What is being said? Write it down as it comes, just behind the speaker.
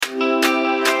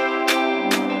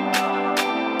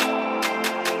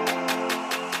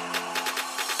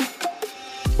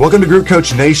Welcome to Group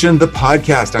Coach Nation, the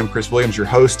podcast. I'm Chris Williams, your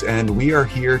host, and we are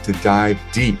here to dive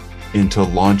deep into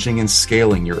launching and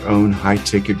scaling your own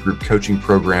high-ticket group coaching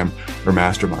program or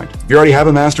mastermind. If you already have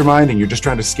a mastermind and you're just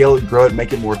trying to scale it, grow it,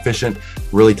 make it more efficient,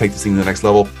 really take this thing to the next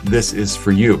level, this is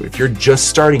for you. If you're just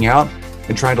starting out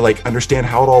and trying to understand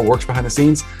how it all works behind the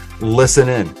scenes, listen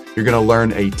in. You're going to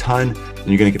learn a ton and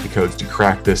you're going to get the codes to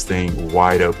crack this thing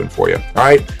wide open for you. All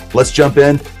right, let's jump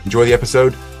in. Enjoy the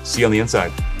episode. See you on the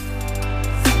inside.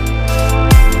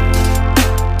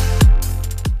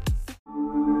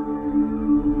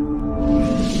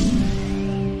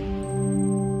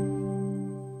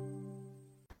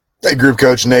 Hey, Group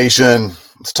Coach Nation.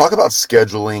 Let's talk about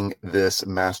scheduling this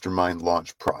mastermind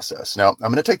launch process. Now,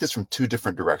 I'm going to take this from two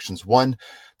different directions. One,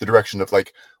 the direction of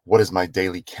what does my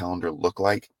daily calendar look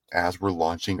like as we're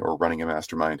launching or running a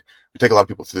mastermind? We take a lot of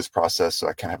people through this process, so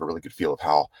I kind of have a really good feel of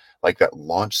how that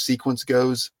launch sequence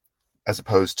goes, as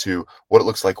opposed to what it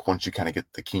looks like once you kind of get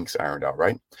the kinks ironed out,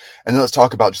 right? And then let's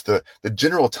talk about just the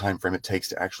general time frame it takes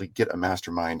to actually get a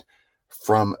mastermind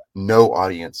from no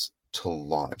audience to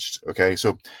launched. Okay,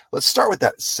 so let's start with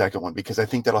that second one because I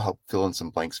think that'll help fill in some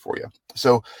blanks for you.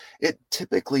 So it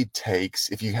typically takes,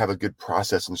 if you have a good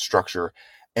process and structure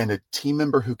and a team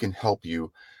member who can help you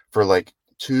for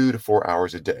 2 to 4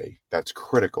 hours a day, that's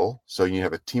critical. So you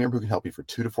have a team member who can help you for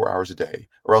 2 to 4 hours a day,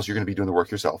 or else you're going to be doing the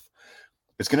work yourself.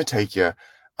 It's going to take you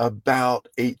about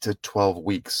 8 to 12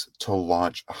 weeks to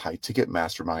launch a high ticket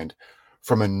mastermind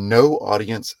from a no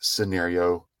audience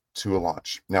scenario to a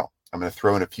launch. Now, I'm going to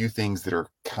throw in a few things that are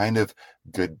kind of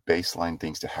good baseline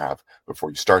things to have before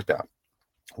you start that.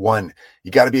 One,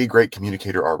 you got to be a great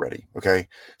communicator already, okay?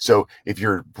 So if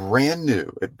you're brand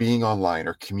new at being online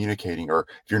or communicating, or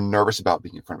if you're nervous about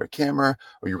being in front of a camera,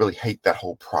 or you really hate that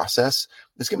whole process,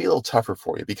 it's going to be a little tougher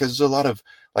for you because there's a lot of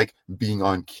being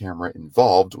on camera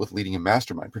involved with leading a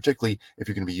mastermind, particularly if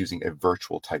you're going to be using a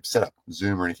virtual type setup,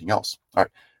 Zoom or anything else. All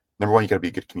right, number one, you got to be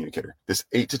a good communicator. This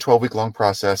 8 to 12 week long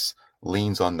process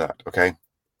leans on that, okay?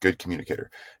 Good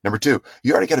communicator. Number two,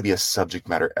 you already got to be a subject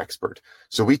matter expert.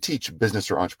 So we teach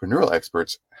business or entrepreneurial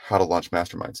experts how to launch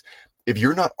masterminds. If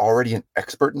you're not already an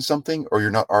expert in something, or you're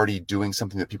not already doing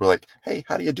something that people are like, hey,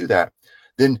 how do you do that?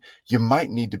 Then you might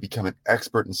need to become an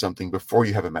expert in something before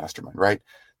you have a mastermind, right?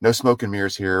 No smoke and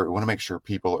mirrors here. We want to make sure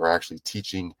people are actually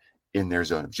teaching in their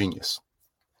zone of genius.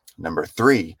 Number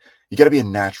three, you got to be a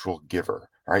natural giver.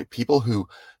 All right. People who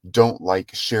don't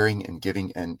like sharing and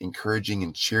giving and encouraging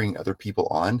and cheering other people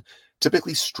on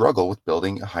typically struggle with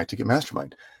building a high ticket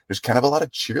mastermind. There's kind of a lot of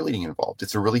cheerleading involved.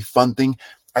 It's a really fun thing.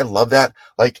 I love that.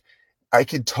 I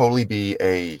could totally be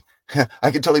a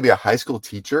high school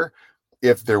teacher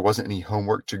if there wasn't any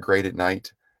homework to grade at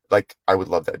night. I would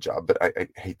love that job, but I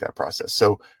hate that process.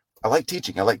 So I like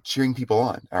teaching. I like cheering people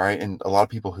on. All right. And a lot of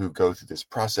people who go through this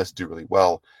process do really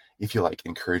well if you like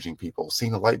encouraging people,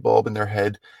 seeing the light bulb in their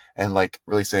head and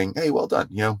really saying, hey, well done,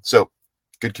 So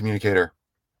good communicator,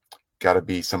 got to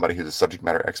be somebody who's a subject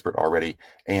matter expert already.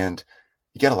 And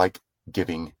you got to like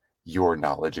giving your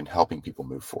knowledge and helping people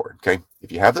move forward. Okay.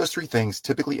 If you have those three things,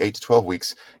 typically 8 to 12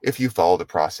 weeks, if you follow the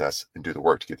process and do the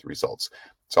work to get the results.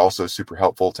 It's also super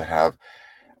helpful to have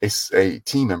a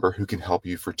team member who can help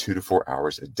you for 2 to 4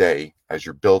 hours a day as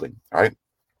you're building. All right.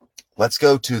 Let's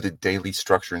go to the daily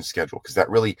structure and schedule, because that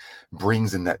really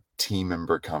brings in that team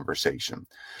member conversation.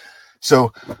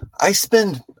 So I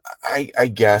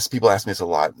guess people ask me this a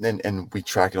lot, and we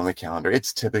track it on the calendar.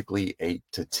 It's typically 8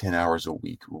 to 10 hours a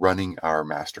week running our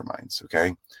masterminds.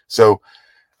 Okay. So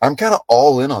I'm kind of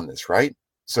all in on this, right?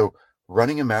 So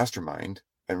running a mastermind,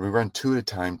 and we run 2 at a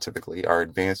time, typically our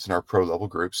advanced and our pro level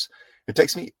groups. It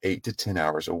takes me 8 to 10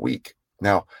 hours a week.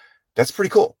 Now that's pretty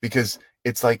cool because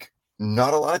it's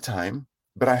not a lot of time,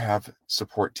 but I have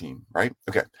support team, right?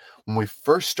 Okay. When we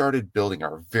first started building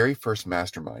our very first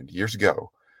mastermind years ago,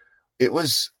 it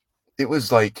was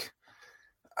I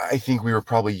think we were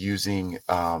probably using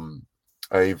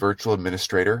a virtual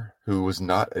administrator who was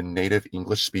not a native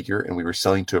English speaker, and we were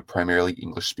selling to a primarily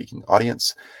English speaking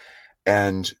audience.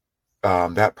 And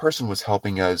that person was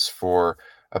helping us for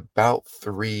about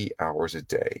 3 hours a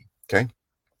day. Okay.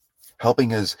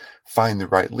 Helping us find the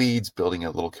right leads, building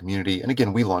a little community. And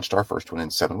again, we launched our first one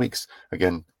in 7 weeks.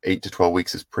 Again, 8 to 12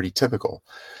 weeks is pretty typical.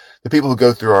 The people who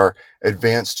go through our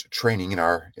advanced training in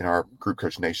our Group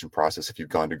Coach Nation process, if you've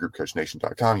gone to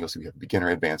groupcoachnation.com, you'll see we have beginner,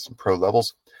 advanced, and pro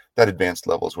levels. That advanced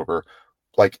level is where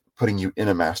we're putting you in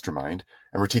a mastermind,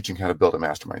 and we're teaching how to build a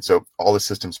mastermind. So all the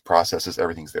systems, processes,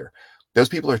 everything's there. Those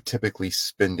people are typically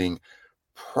spending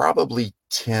probably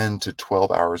 10 to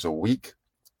 12 hours a week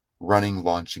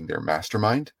launching their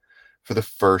mastermind. for the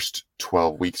first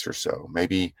 12 weeks or so,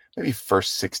 maybe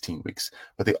first 16 weeks.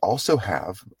 But they also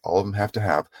have, all of them have to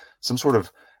have some sort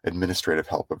of administrative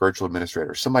help, a virtual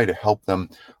administrator, somebody to help them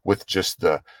with just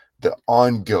the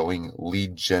ongoing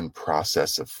lead gen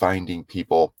process of finding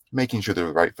people, making sure they're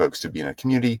the right folks to be in a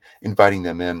community, inviting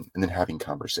them in, and then having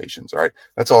conversations. All right.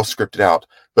 That's all scripted out.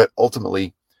 But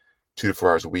ultimately, 2 to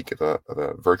 4 hours a week of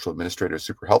a virtual administrator is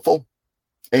super helpful.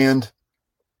 And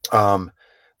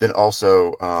then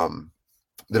also,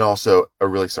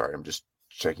 really sorry, I'm just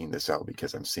checking this out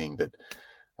because I'm seeing that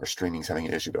our streaming's having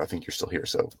an issue, but I think you're still here.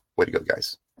 So way to go,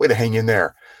 guys. Way to hang in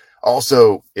there.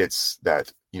 Also, it's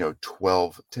that, 10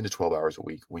 to 12 hours a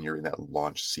week when you're in that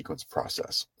launch sequence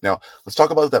process. Now, let's talk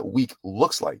about what that week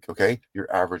looks like, okay?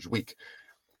 Your average week.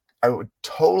 I would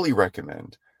totally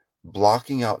recommend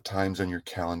blocking out times on your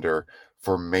calendar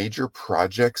for major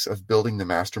projects of building the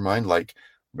mastermind, like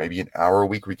maybe an hour a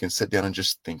week where you can sit down and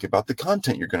just think about the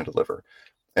content you're going to deliver.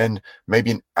 And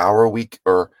maybe an hour a week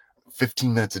or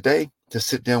 15 minutes a day to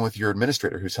sit down with your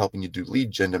administrator who's helping you do lead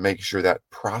gen to make sure that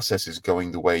process is going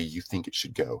the way you think it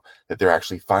should go, that they're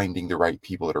actually finding the right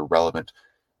people that are relevant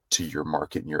to your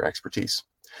market and your expertise.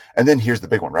 And then here's the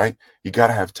big one, right? You got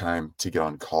to have time to get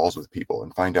on calls with people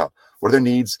and find out what are their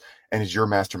needs, and is your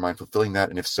mastermind fulfilling that?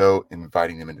 And if so,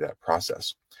 inviting them into that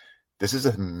process. This is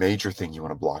a major thing you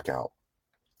want to block out.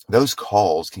 Those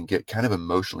calls can get kind of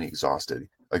emotionally exhausting,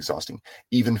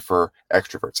 even for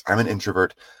extroverts. I'm an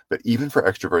introvert, but even for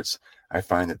extroverts, I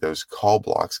find that those call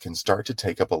blocks can start to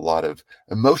take up a lot of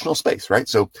emotional space, right?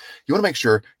 So you want to make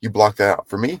sure you block that out.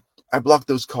 For me, I block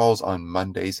those calls on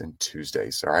Mondays and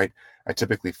Tuesdays, all right? I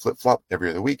typically flip-flop every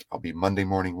other week. I'll be Monday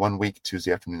morning one week,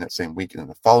 Tuesday afternoon that same week, and then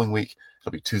the following week,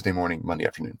 it'll be Tuesday morning, Monday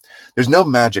afternoon. There's no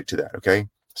magic to that, okay?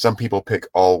 Some people pick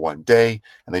all one day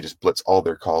and they just blitz all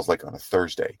their calls like on a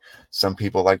Thursday. Some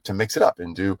people like to mix it up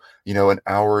and do, an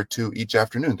hour or two each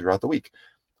afternoon throughout the week.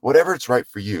 Whatever it's right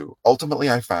for you. Ultimately,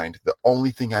 I find the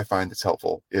only thing I find that's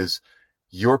helpful is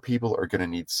your people are going to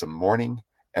need some morning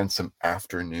and some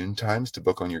afternoon times to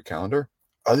book on your calendar.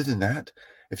 Other than that,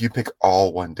 if you pick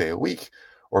all one day a week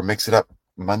or mix it up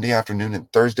Monday afternoon and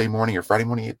Thursday morning or Friday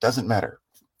morning, it doesn't matter.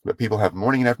 But people have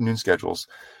morning and afternoon schedules,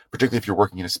 particularly if you're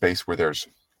working in a space where there's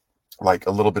like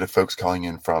a little bit of folks calling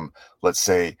in from, let's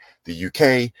say, the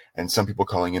UK and some people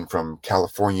calling in from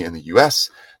California in the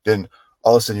US, then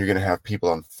all of a sudden you're going to have people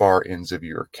on far ends of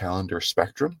your calendar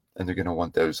spectrum, and they're going to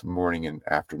want those morning and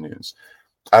afternoons.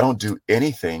 I don't do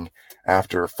anything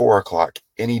after 4 o'clock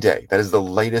any day. That is the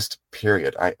latest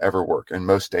period I ever work. And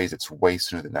most days it's way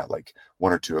sooner than that, like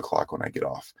 1 or 2 o'clock when I get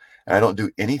off. And I don't do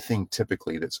anything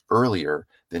typically that's earlier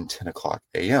than 10 o'clock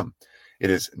a.m. It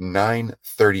is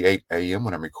 9:38 a.m.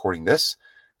 when I'm recording this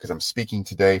because I'm speaking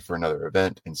today for another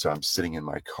event. And so I'm sitting in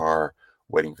my car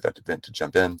waiting for that event to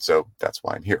jump in. So that's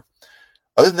why I'm here.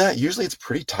 Other than that, usually it's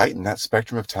pretty tight in that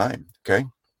spectrum of time. Okay.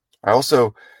 I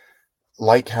also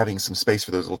like having some space for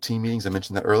those little team meetings. I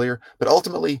mentioned that earlier, but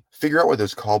ultimately figure out where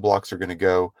those call blocks are going to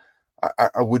go.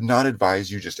 I would not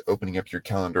advise you just opening up your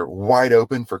calendar wide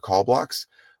open for call blocks.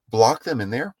 Block them in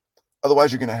there.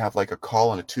 Otherwise, you're going to have like a call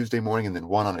on a Tuesday morning and then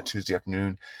one on a Tuesday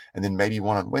afternoon and then maybe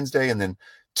one on Wednesday and then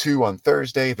 2 on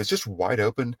Thursday. If it's just wide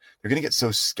open, you're going to get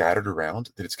so scattered around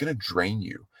that it's going to drain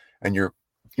you. And you're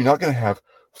not going to have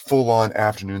full on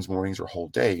afternoons, mornings, or whole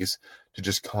days to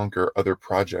just conquer other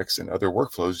projects and other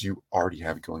workflows you already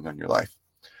have going on in your life.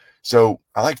 So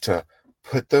I like to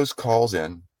put those calls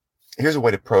in. Here's a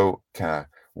way to kind of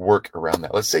work around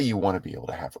that. Let's say you want to be able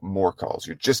to have more calls.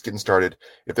 You're just getting started.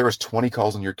 If there was 20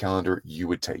 calls on your calendar, you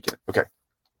would take it. Okay.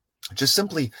 Just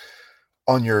simply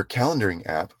on your calendaring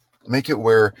app, make it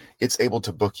where it's able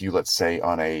to book you, let's say,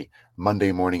 on a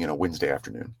Monday morning and a Wednesday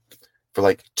afternoon for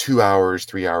like 2 hours,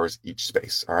 3 hours each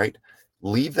space. All right.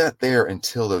 Leave that there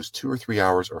until those 2 or 3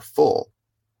 hours are full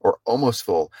or almost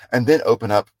full, and then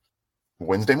open up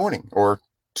Wednesday morning or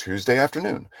Tuesday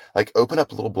afternoon. Like open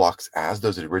up little blocks as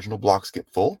those original blocks get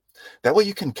full. That way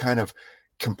you can kind of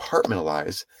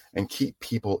compartmentalize and keep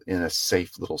people in a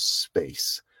safe little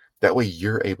space. That way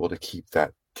you're able to keep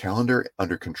that calendar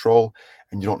under control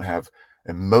and you don't have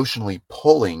emotionally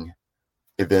pulling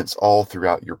events all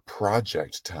throughout your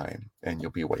project time, and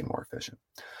you'll be way more efficient.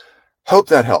 Hope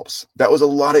that helps. That was a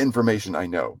lot of information, I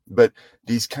know, but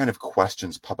these kind of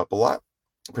questions pop up a lot.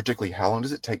 Particularly, how long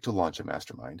does it take to launch a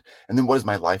mastermind? And then what does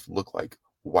my life look like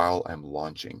while I'm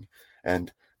launching?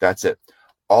 And that's it.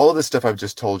 All of the stuff I've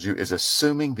just told you is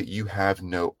assuming that you have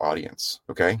no audience.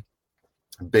 Okay.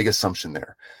 Big assumption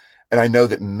there. And I know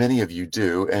that many of you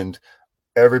do. And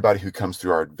everybody who comes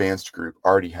through our advanced group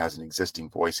already has an existing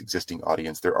voice, existing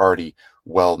audience. They're already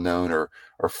well known or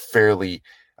fairly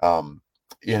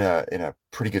in a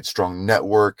pretty good, strong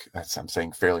network. I'm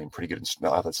saying fairly and pretty good and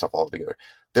all that stuff all together.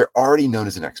 They're already known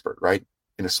as an expert, right?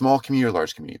 In a small community or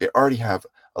large community, they already have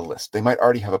a list. They might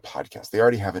already have a podcast. They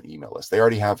already have an email list. They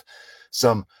already have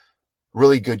some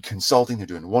really good consulting. They're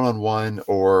doing one-on-one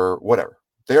or whatever.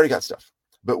 They already got stuff.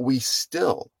 But we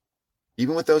still,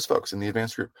 even with those folks in the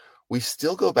advanced group, we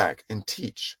still go back and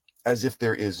teach as if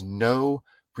there is no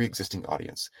pre-existing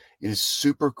audience. It is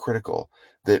super critical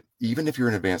that even if you're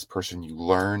an advanced person, you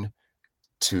learn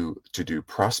to do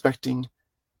prospecting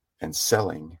and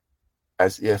selling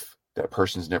as if that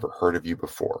person's never heard of you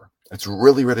before. It's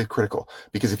really, really critical,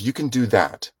 because if you can do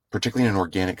that, particularly in an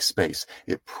organic space,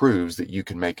 it proves that you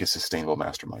can make a sustainable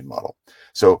mastermind model.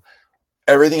 So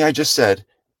everything I just said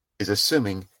is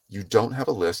assuming you don't have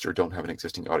a list or don't have an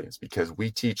existing audience, because we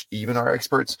teach even our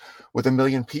experts with 1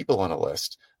 million people on a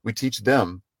list. We teach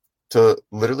them to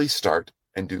literally start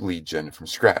and do lead gen from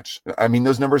scratch. I mean,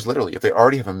 those numbers literally, if they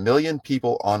already have 1 million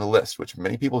people on a list, which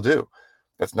many people do,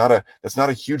 that's not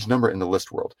a huge number in the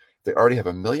list world. They already have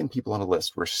 1 million people on a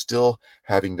list. We're still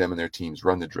having them and their teams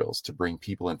run the drills to bring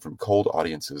people in from cold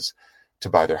audiences to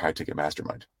buy their high ticket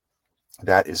mastermind.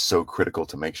 That is so critical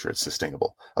to make sure it's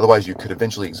sustainable. Otherwise, you could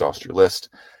eventually exhaust your list,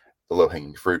 the low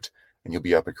hanging fruit, and you'll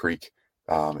be up a creek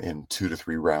in 2 to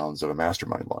 3 rounds of a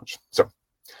mastermind launch. So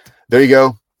there you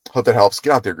go. Hope that helps.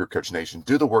 Get out there, Group Coach Nation.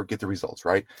 Do the work, get the results,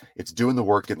 right? It's doing the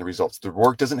work, getting the results. The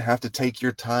work doesn't have to take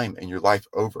your time and your life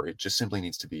over. It just simply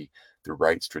needs to be the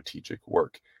right strategic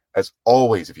work. As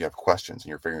always, if you have questions and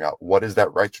you're figuring out what is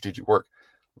that right strategic work,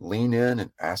 lean in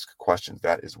and ask questions.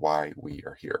 That is why we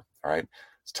are here. All right.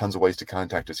 There's tons of ways to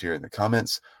contact us here in the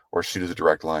comments or shoot us a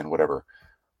direct line, whatever.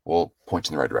 We'll point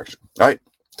you in the right direction. All right.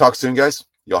 Talk soon, guys.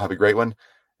 Y'all have a great one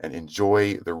and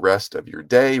enjoy the rest of your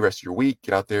day, rest of your week.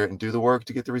 Get out there and do the work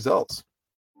to get the results.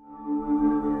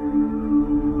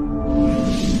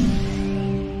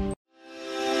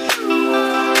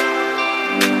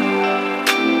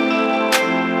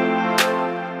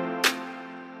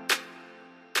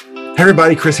 Hey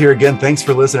everybody, Chris here again. Thanks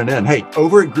for listening in. Hey,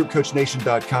 over at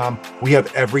groupcoachnation.com, we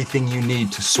have everything you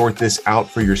need to sort this out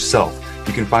for yourself.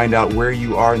 You can find out where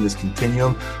you are in this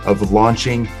continuum of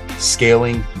launching,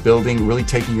 scaling, building, really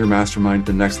taking your mastermind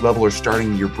to the next level, or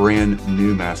starting your brand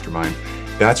new mastermind.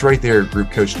 That's right there at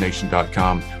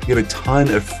groupcoachnation.com. We have a ton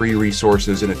of free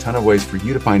resources and a ton of ways for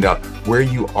you to find out where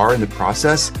you are in the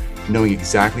process, knowing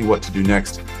exactly what to do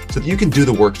next, so that you can do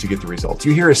the work to get the results.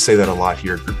 You hear us say that a lot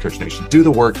here at Group Coach Nation. Do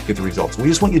the work, get the results. We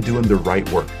just want you doing the right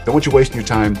work. Don't want you wasting your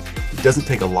time. It doesn't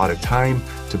take a lot of time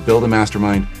to build a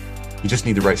mastermind. You just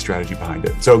need the right strategy behind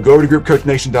it. So go over to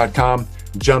groupcoachnation.com,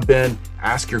 jump in,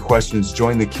 ask your questions,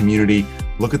 join the community,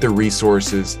 look at the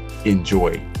resources,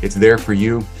 enjoy. It's there for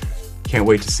you. Can't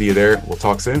wait to see you there. We'll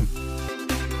talk soon.